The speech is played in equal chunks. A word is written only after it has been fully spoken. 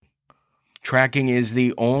Tracking is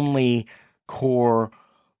the only core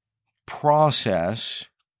process,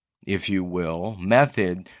 if you will,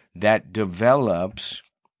 method that develops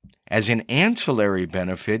as an ancillary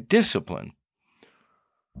benefit discipline.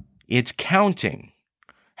 It's counting.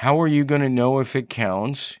 How are you going to know if it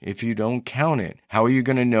counts if you don't count it? How are you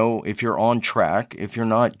going to know if you're on track if you're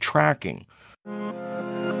not tracking?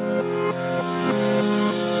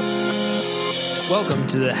 Welcome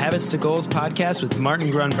to the Habits to Goals podcast with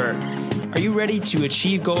Martin Grunberg. Are you ready to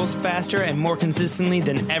achieve goals faster and more consistently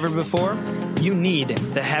than ever before? You need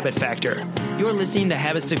the Habit Factor. You're listening to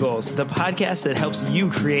Habits to Goals, the podcast that helps you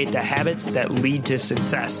create the habits that lead to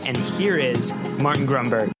success. And here is Martin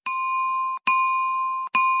Grunberg.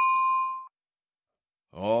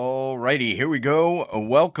 Alrighty, here we go.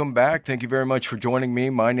 Welcome back. Thank you very much for joining me.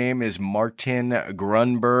 My name is Martin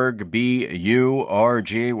Grunberg,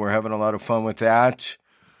 B-U-R-G. We're having a lot of fun with that.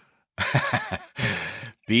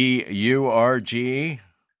 B-U-R-G.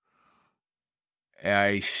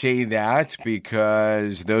 I say that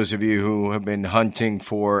because those of you who have been hunting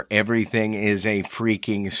for everything is a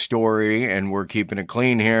freaking story, and we're keeping it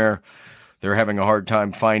clean here, they're having a hard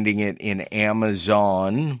time finding it in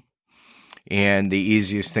Amazon. And the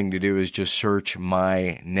easiest thing to do is just search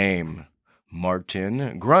my name,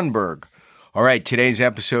 Martin Grunberg. All right, today's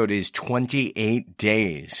episode is 28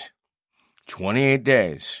 days. 28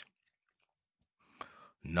 days.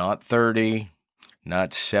 Not 30,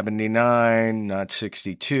 not 79, not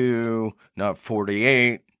 62, not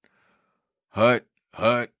 48. Hut,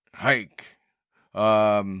 hike.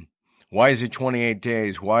 Why is it 28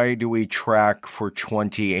 days? Why do we track for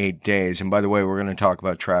 28 days? And by the way, we're going to talk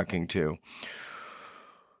about tracking too.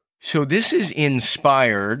 So this is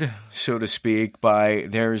inspired, so to speak, by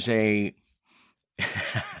there's a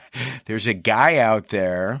guy out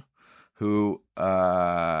there who,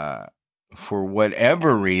 for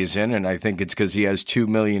whatever reason, and I think it's because he has 2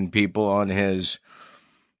 million people on his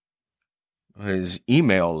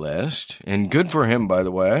email list, and good for him, by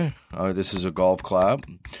the way. This is a golf club.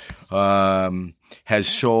 Has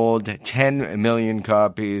sold 10 million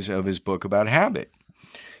copies of his book about habit.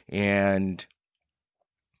 And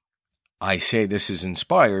I say this is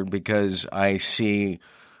inspired because I see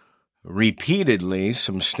repeatedly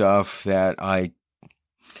some stuff that I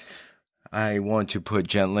want to put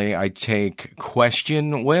gently, I take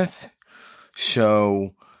question with.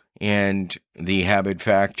 So, and the habit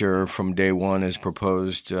factor from day one is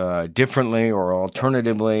proposed differently or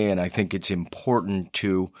alternatively, and I think it's important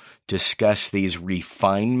to discuss these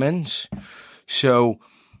refinements. So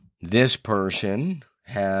this person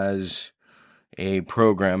has a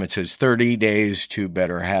program. It says 30 days to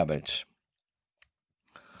better habits.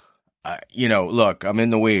 Look, I'm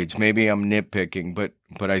in the weeds. Maybe I'm nitpicking, but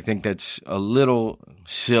I think that's a little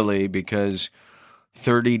silly because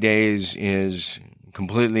 30 days is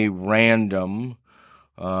completely random.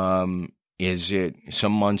 Is it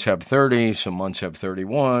some months have 30, some months have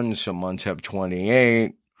 31, some months have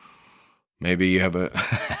 28. Maybe you have a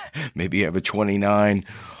 29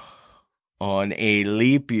 on a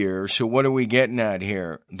leap year. So what are we getting at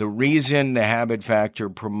here? The reason the habit factor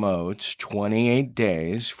promotes 28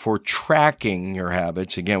 days for tracking your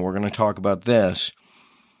habits, again, we're going to talk about this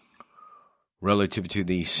relative to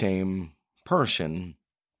the same person,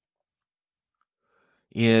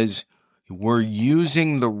 is we're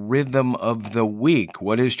using the rhythm of the week.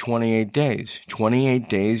 What is 28 days? 28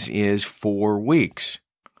 days is 4 weeks.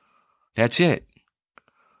 That's it.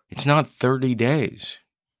 It's not 30 days.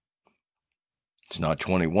 It's not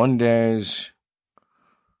 21 days.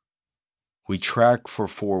 We track for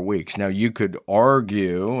 4 weeks. Now, you could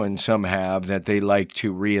argue, and some have, that they like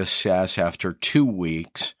to reassess after 2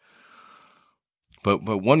 weeks. But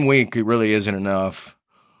 1 week, it really isn't enough.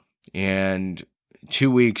 And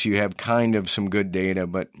 2 weeks, you have kind of some good data,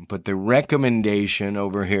 but the recommendation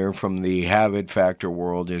over here from the habit factor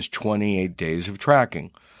world is 28 days of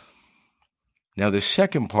tracking. Now, the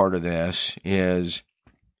second part of this is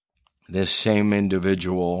this same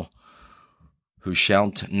individual who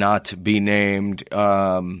shall not be named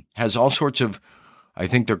has all sorts of, I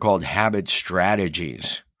think they're called habit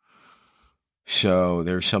strategies. So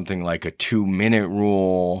there's something like a 2-minute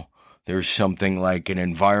rule. There's something like an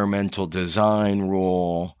environmental design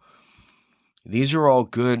rule. These are all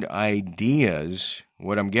good ideas.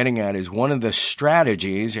 What I'm getting at is one of the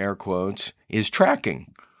strategies, air quotes, is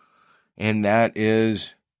tracking. And that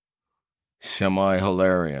is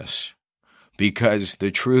semi-hilarious. Because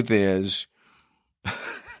the truth is,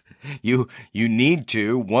 one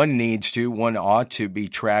ought to be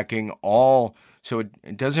tracking all. So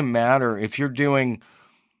it doesn't matter if you're doing,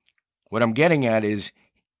 what I'm getting at is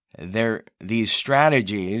these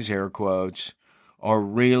strategies, air quotes, are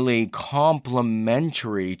really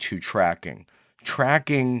complementary to tracking.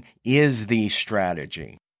 Tracking is the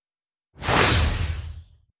strategy.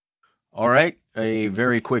 All right, a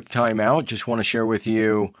very quick timeout. Just want to share with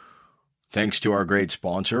you, thanks to our great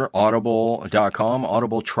sponsor, Audible.com,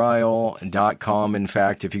 audibletrial.com. In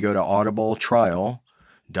fact, if you go to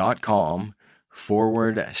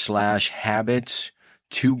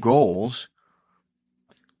audibletrial.com/habits2goals,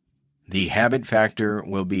 the Habit Factor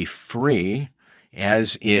will be free,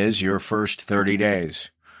 as is your first 30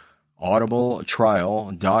 days.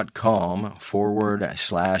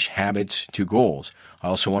 audibletrial.com/habits2goals. I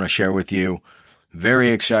also want to share with you, very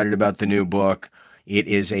excited about the new book. It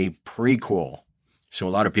is a prequel. So a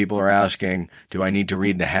lot of people are asking, do I need to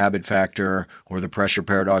read The Habit Factor or The Pressure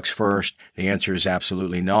Paradox first? The answer is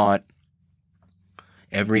absolutely not.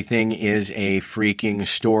 Everything is a freaking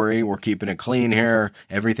story. We're keeping it clean here.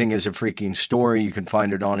 Everything is a freaking story. You can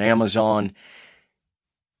find it on Amazon.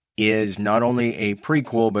 Is not only a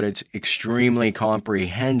prequel, but it's extremely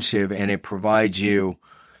comprehensive, and it provides you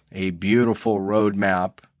a beautiful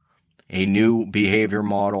roadmap, a new behavior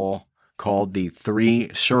model called the 3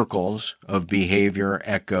 Circles of Behavior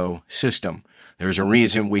Ecosystem. There's a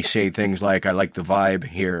reason we say things like, I like the vibe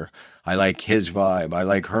here, I like his vibe, I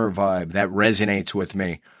like her vibe. That resonates with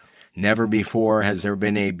me. Never before has there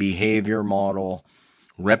been a behavior model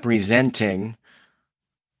representing,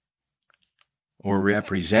 or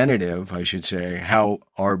representative, I should say, how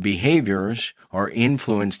our behaviors are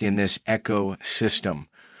influenced in this ecosystem.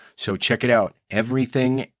 So check it out,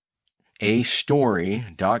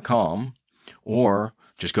 everythingastory.com, or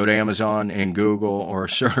just go to Amazon and Google or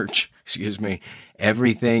search,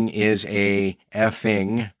 Everything is a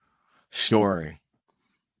effing story.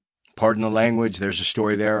 Pardon the language, there's a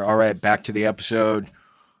story there. All right, back to the episode.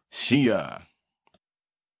 See ya.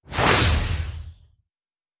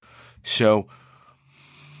 So,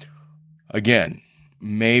 again,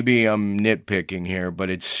 maybe I'm nitpicking here, but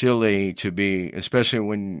it's silly to be, especially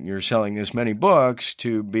when you're selling this many books,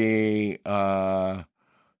 to be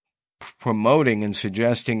promoting and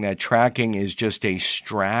suggesting that tracking is just a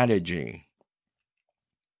strategy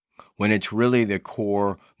when it's really the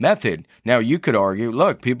core method. Now, you could argue,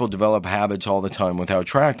 look, people develop habits all the time without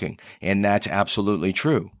tracking, and that's absolutely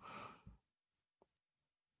true.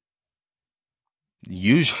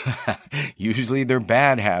 Usually they're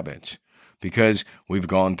bad habits, because we've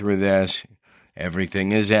gone through this.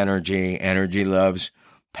 Everything is energy. Energy loves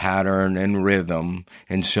pattern and rhythm.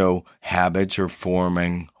 And so habits are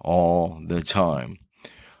forming all the time.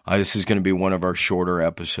 This is going to be one of our shorter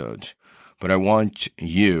episodes, but I want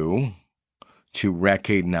you to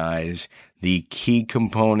recognize the key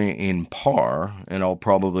component in PAR, and I'll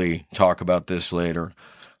probably talk about this later.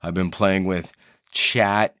 I've been playing with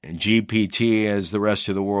Chat GPT, as the rest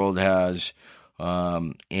of the world has,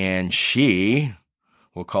 and she,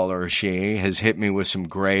 we'll call her a she, has hit me with some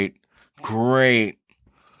great,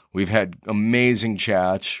 we've had amazing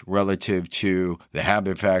chats relative to the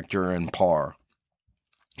Habit Factor and PAR,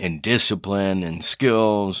 and discipline and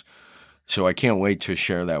skills, so I can't wait to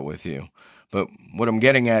share that with you. But what I'm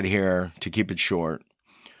getting at here, to keep it short,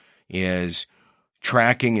 is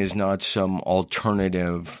tracking is not some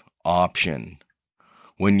alternative option.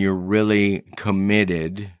 When you're really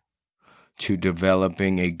committed to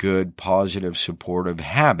developing a good, positive, supportive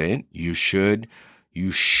habit, you should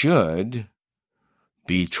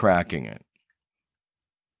be tracking it.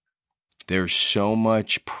 There's so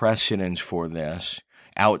much precedence for this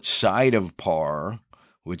outside of PAR,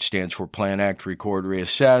 which stands for Plan, Act, Record,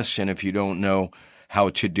 Reassess. And if you don't know how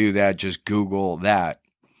to do that, just Google that.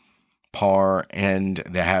 PAR and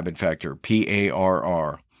the Habit Factor,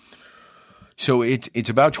 PARR. So it's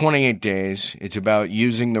about 28 days. It's about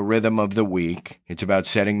using the rhythm of the week. It's about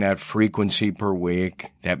setting that frequency per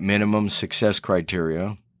week, that minimum success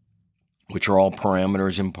criteria, which are all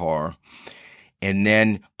parameters in PAR. And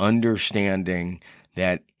then understanding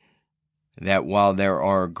that while there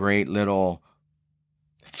are great little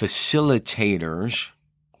facilitators,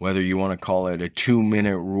 whether you want to call it a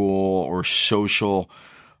 2-minute rule or social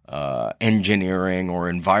engineering or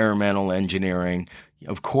environmental engineering,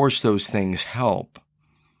 of course those things help.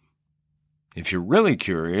 If you're really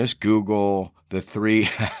curious, Google the three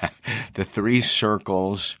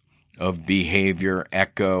circles of behavior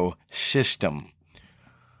ecosystem,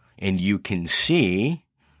 and you can see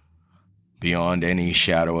beyond any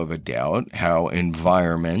shadow of a doubt how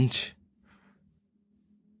environment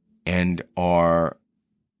and our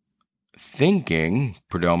thinking,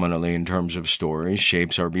 predominantly in terms of stories,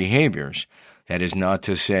 shapes our behaviors. That is not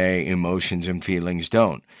to say emotions and feelings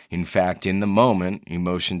don't. In fact, in the moment,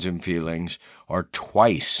 emotions and feelings are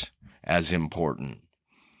twice as important.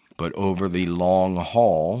 But over the long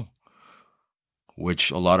haul,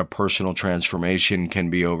 which a lot of personal transformation can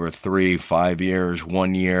be over 3, 5 years,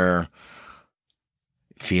 1 year,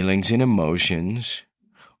 feelings and emotions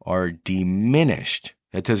are diminished.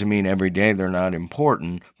 That doesn't mean every day they're not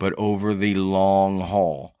important, but over the long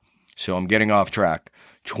haul. So I'm getting off track.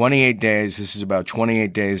 28 days, this is about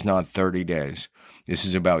 28 days, not 30 days. This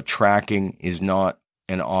is about tracking is not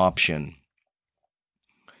an option.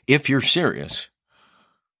 If you're serious.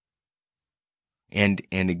 And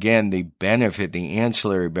again, the benefit, the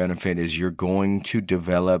ancillary benefit is you're going to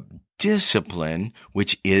develop discipline,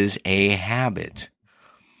 which is a habit.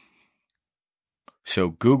 So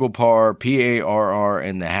Google PARR, PARR,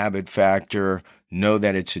 and the Habit Factor, know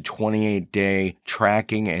that it's a 28-day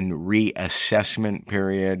tracking and reassessment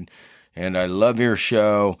period. And I love your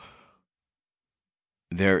show.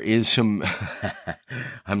 There is some,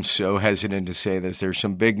 I'm so hesitant to say this, there's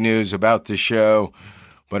some big news about the show,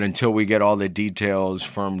 but until we get all the details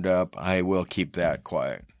firmed up, I will keep that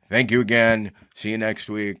quiet. Thank you again. See you next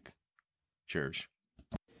week. Cheers.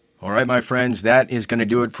 All right, my friends, that is going to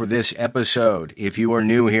do it for this episode. If you are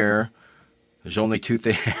new here, there's only two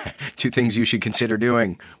things you should consider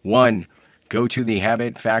doing. One, go to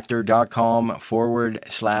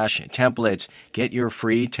thehabitfactor.com/templates. Get your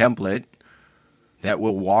free template that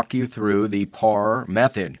will walk you through the PARR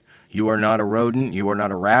method. You are not a rodent. You are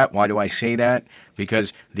not a rat. Why do I say that?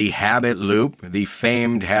 Because the habit loop, the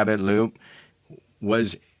famed habit loop,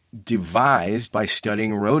 was devised by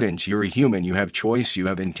studying rodents. You're a human. You have choice. You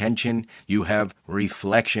have intention. You have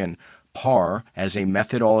reflection. PARR, as a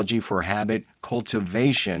methodology for habit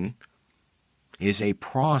cultivation, is a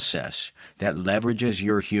process that leverages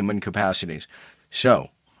your human capacities. So,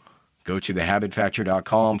 go to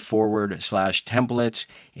thehabitfactor.com/templates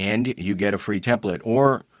and you get a free template.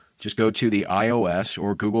 Or just go to the iOS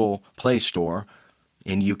or Google Play Store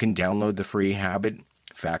and you can download the free Habit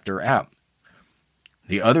Factor app.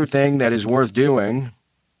 The other thing that is worth doing,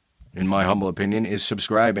 in my humble opinion, is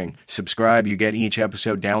subscribing. Subscribe, you get each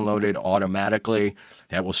episode downloaded automatically.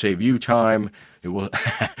 That will save you time. It will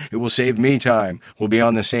save me time. We'll be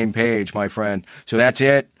on the same page, my friend. So that's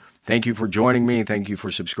it. Thank you for joining me. Thank you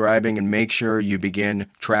for subscribing, and make sure you begin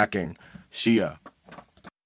tracking. See ya.